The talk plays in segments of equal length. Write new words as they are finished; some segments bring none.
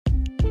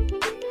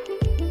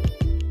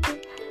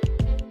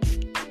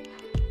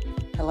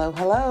Hello,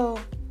 hello.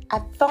 I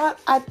thought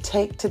I'd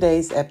take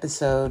today's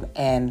episode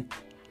and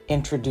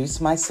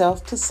introduce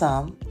myself to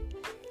some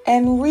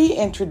and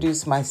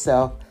reintroduce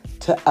myself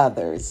to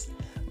others.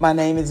 My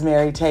name is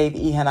Mary Tave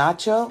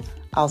Ihanacho.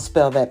 I'll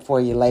spell that for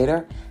you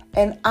later.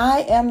 And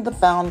I am the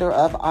founder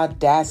of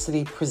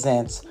Audacity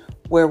Presents,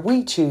 where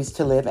we choose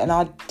to live an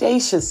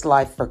audacious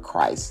life for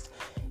Christ.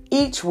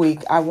 Each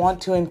week, I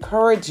want to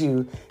encourage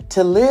you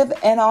to live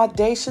an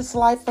audacious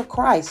life for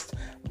Christ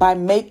by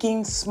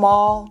making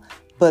small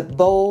but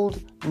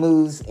bold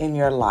moves in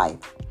your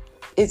life.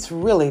 It's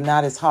really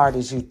not as hard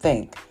as you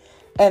think.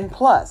 And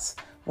plus,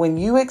 when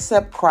you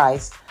accept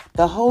Christ,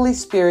 the Holy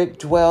Spirit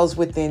dwells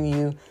within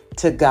you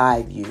to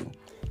guide you,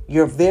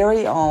 your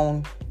very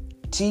own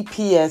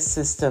GPS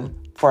system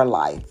for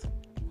life.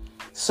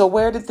 So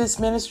where did this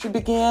ministry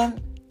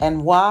begin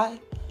and why?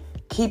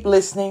 Keep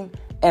listening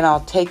and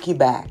I'll take you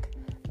back.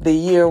 The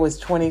year was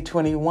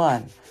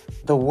 2021.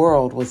 The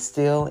world was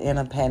still in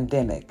a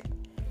pandemic.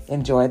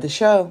 Enjoy the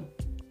show.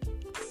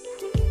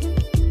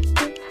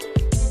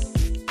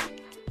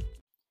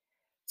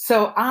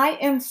 So I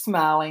am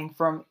smiling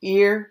from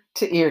ear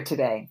to ear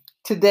today.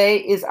 Today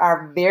is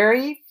our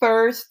very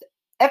first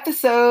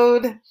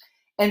episode.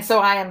 And so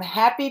I am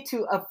happy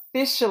to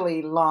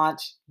officially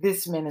launch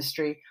this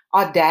ministry,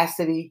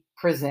 Audacity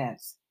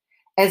Presents.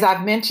 As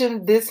I've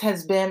mentioned, this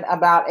has been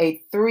about a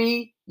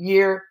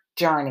 3-year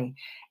journey.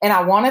 And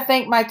I want to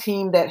thank my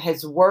team that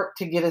has worked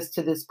to get us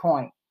to this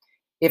point.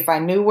 If I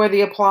knew where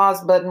the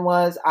applause button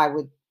was, I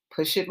would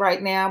push it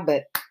right now,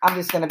 but I'm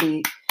just going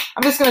to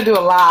do a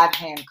live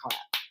hand clap.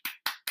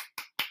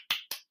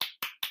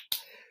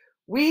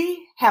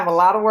 We have a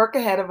lot of work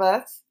ahead of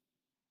us.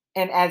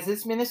 And as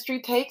this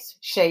ministry takes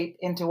shape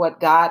into what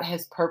God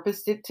has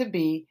purposed it to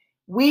be,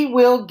 we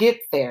will get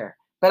there.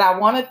 But I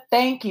want to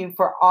thank you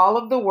for all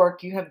of the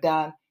work you have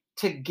done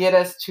to get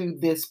us to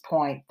this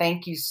point.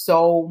 Thank you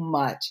so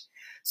much.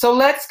 So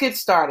let's get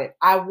started.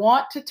 I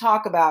want to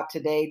talk about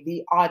today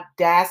the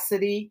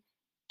audacity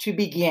to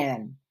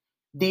begin.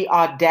 The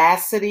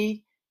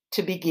audacity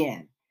to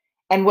begin.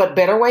 And what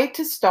better way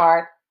to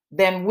start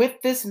than with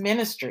this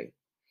ministry?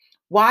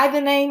 Why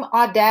the name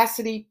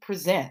Audacity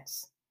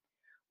Presents?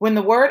 When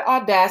the word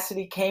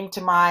audacity came to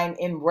mind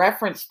in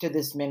reference to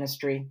this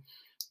ministry,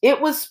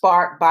 it was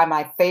sparked by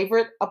my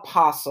favorite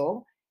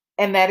apostle,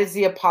 and that is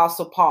the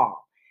Apostle Paul.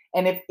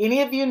 And if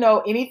any of you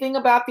know anything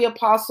about the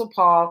Apostle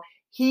Paul,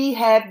 he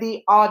had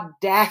the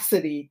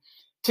audacity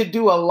to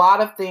do a lot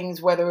of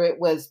things, whether it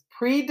was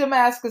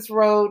pre-Damascus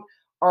Road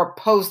or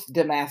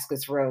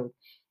post-Damascus Road.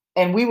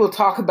 And we will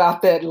talk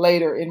about that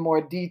later in more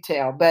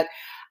detail. But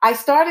I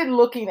started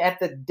looking at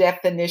the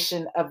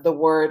definition of the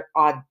word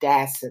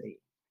audacity.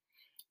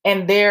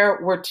 And there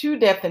were 2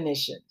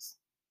 definitions.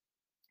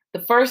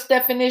 The first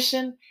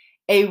definition,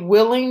 a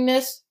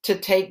willingness to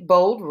take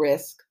bold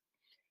risk.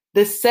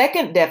 The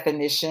second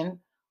definition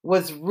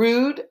was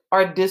rude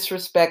or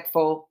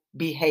disrespectful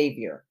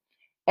behavior.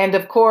 And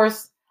of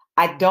course,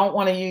 I don't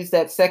want to use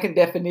that second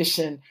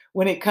definition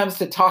when it comes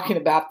to talking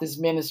about this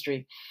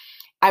ministry.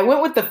 I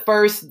went with the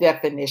first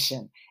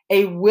definition,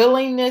 a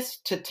willingness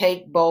to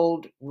take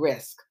bold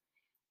risk.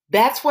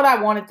 That's what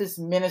I wanted this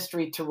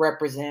ministry to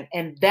represent.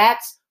 And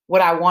that's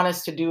what I want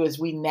us to do as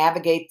we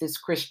navigate this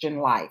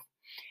Christian life.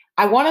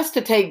 I want us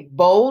to take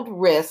bold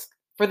risk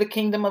for the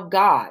kingdom of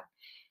God.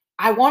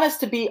 I want us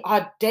to be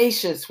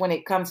audacious when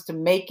it comes to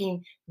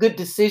making good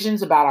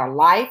decisions about our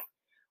life,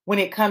 when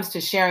it comes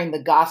to sharing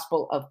the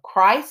gospel of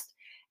Christ,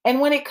 and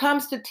when it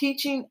comes to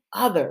teaching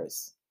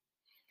others.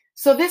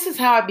 So this is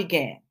how it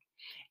began.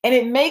 And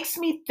it makes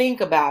me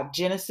think about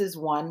Genesis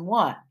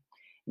 1:1.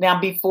 Now,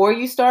 before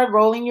you start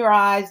rolling your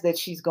eyes that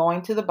she's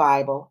going to the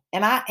Bible,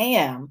 and I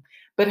am,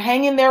 but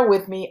hang in there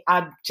with me,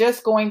 I'm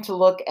just going to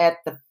look at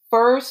the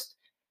first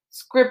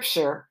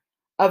scripture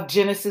of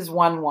Genesis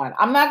 1:1.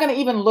 I'm not going to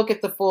even look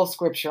at the full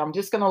scripture. I'm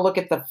just going to look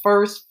at the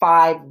first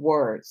 5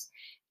 words.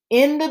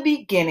 In the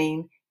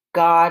beginning,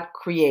 God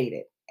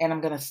created. And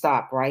I'm going to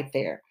stop right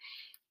there.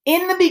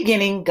 In the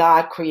beginning,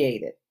 God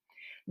created.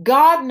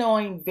 God,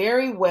 knowing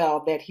very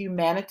well that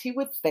humanity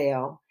would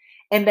fail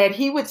and that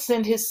he would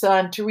send his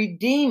son to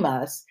redeem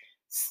us,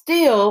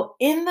 still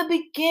in the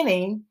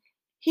beginning,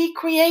 he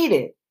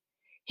created.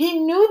 He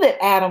knew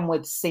that Adam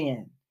would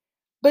sin,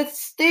 but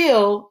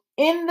still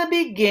in the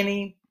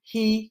beginning,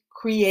 he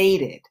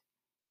created.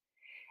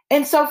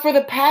 And so for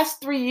the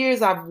past 3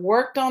 years, I've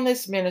worked on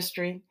this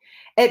ministry.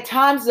 At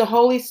times, the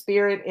Holy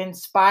Spirit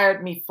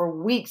inspired me for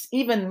weeks,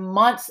 even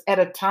months at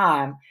a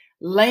time,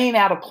 laying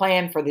out a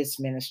plan for this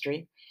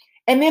ministry.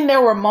 And then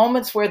there were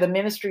moments where the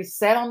ministry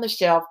sat on the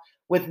shelf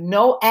with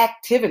no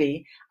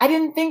activity. I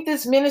didn't think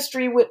this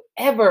ministry would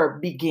ever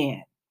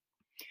begin.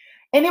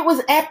 And it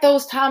was at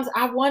those times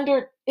I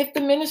wondered if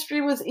the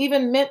ministry was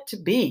even meant to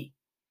be.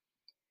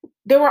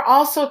 There were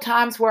also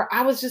times where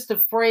I was just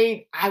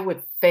afraid I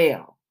would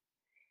fail.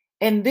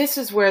 And this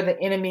is where the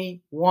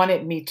enemy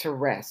wanted me to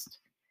rest.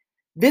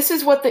 This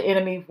is what the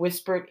enemy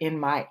whispered in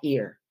my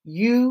ear.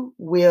 You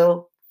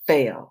will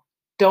fail.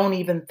 Don't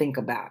even think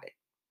about it.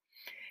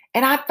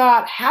 And I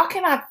thought, how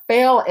can I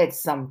fail at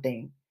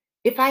something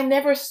if I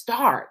never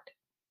start?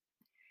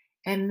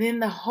 And then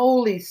the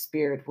Holy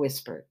Spirit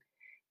whispered,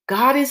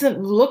 God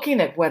isn't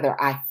looking at whether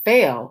I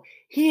fail.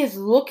 He is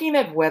looking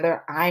at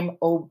whether I'm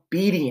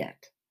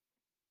obedient.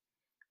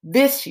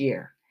 This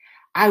year,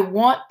 I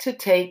want to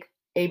take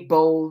a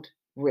bold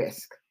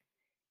risk.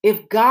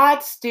 If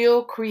God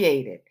still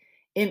created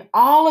in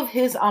all of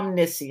his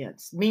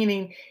omniscience,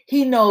 meaning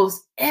he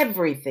knows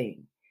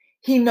everything,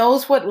 he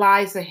knows what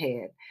lies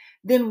ahead,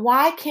 then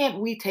why can't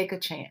we take a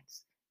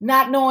chance,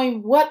 not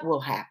knowing what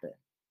will happen?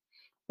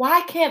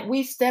 Why can't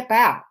we step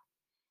out?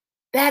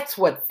 That's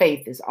what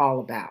faith is all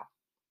about.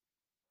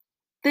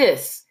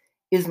 This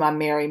is my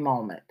Mary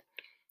moment.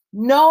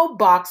 No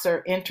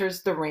boxer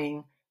enters the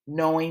ring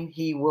knowing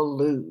he will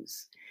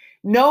lose.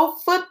 No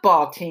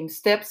football team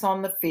steps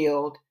on the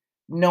field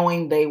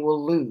knowing they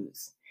will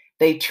lose.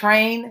 They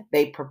train,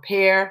 they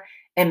prepare,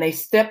 and they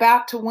step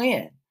out to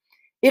win.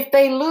 If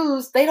they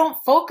lose, they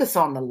don't focus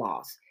on the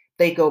loss.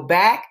 They go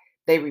back,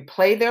 they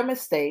replay their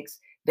mistakes,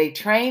 they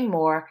train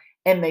more,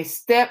 and they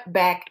step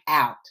back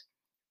out.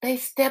 They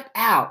step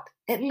out.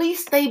 At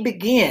least they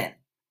begin.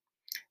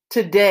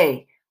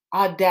 Today,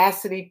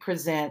 Audacity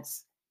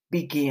Presents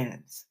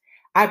begins.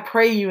 I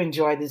pray you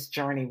enjoy this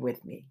journey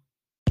with me.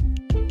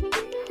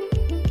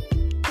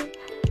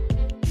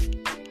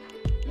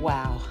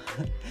 Wow.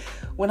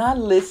 When I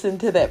listened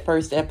to that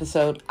first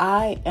episode,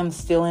 I am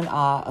still in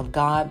awe of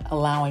God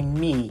allowing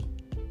me,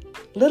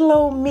 little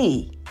old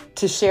me,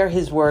 to share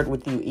his word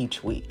with you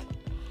each week.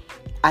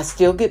 I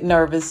still get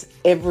nervous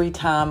every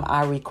time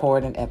I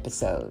record an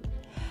episode.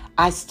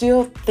 I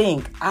still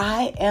think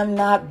I am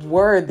not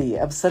worthy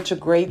of such a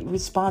great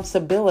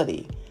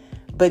responsibility,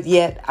 but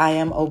yet I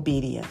am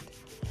obedient.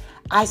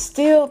 I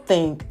still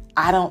think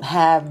I don't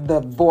have the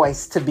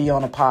voice to be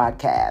on a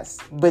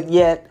podcast, but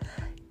yet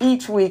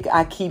each week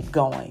I keep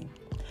going.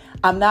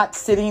 I'm not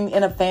sitting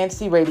in a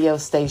fancy radio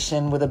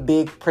station with a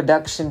big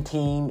production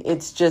team.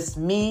 It's just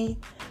me,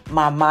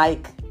 my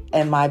mic,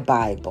 and my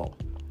Bible.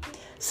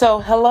 So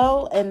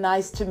hello and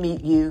nice to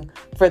meet you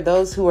for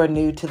those who are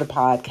new to the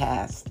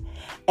podcast.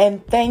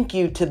 And thank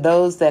you to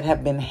those that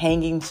have been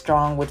hanging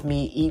strong with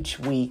me each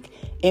week,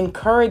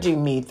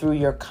 encouraging me through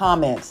your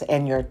comments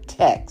and your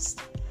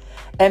text.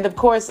 And of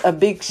course, a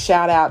big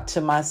shout out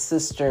to my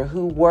sister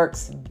who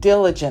works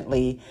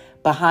diligently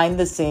behind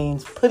the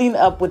scenes, putting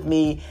up with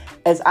me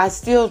as I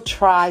still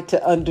try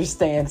to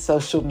understand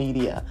social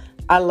media.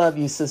 I love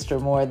you, sister,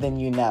 more than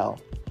you know.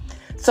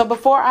 So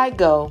before I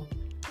go,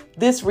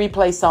 this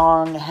replay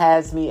song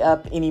has me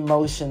up in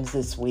emotions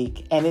this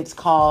week, and it's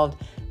called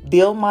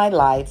Build My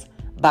Life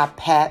by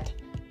Pat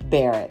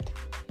Barrett.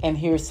 And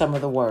here's some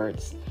of the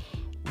words.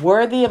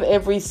 Worthy of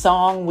every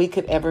song we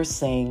could ever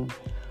sing,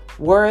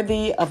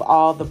 worthy of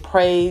all the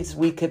praise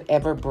we could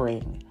ever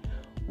bring,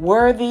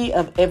 worthy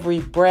of every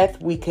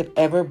breath we could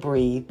ever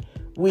breathe,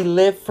 we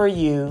live for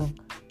you,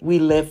 we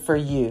live for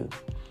you.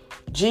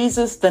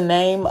 Jesus, the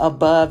name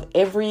above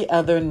every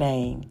other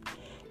name.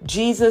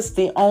 Jesus,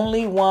 the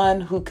only one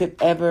who could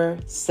ever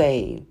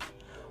save.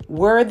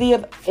 Worthy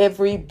of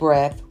every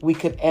breath we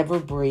could ever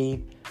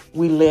breathe,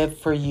 we live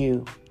for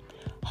you.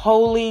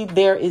 Holy,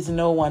 there is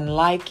no one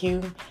like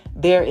you.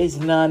 There is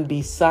none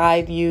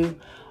beside you.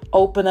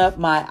 Open up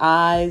my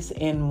eyes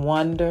in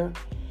wonder.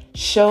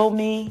 Show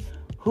me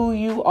who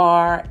you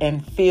are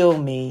and fill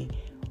me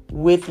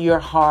with your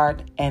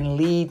heart and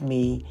lead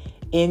me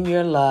in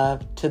your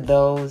love to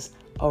those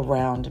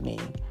around me.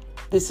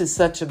 This is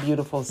such a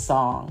beautiful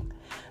song.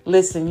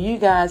 Listen, you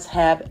guys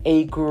have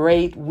a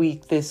great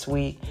week this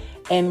week.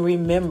 And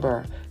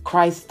remember,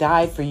 Christ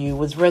died for you,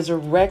 was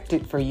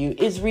resurrected for you,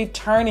 is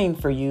returning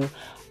for you,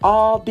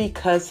 all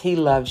because he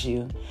loves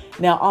you.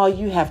 Now, all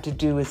you have to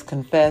do is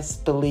confess,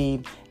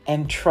 believe,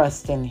 and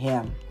trust in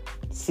him.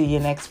 See you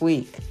next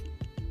week.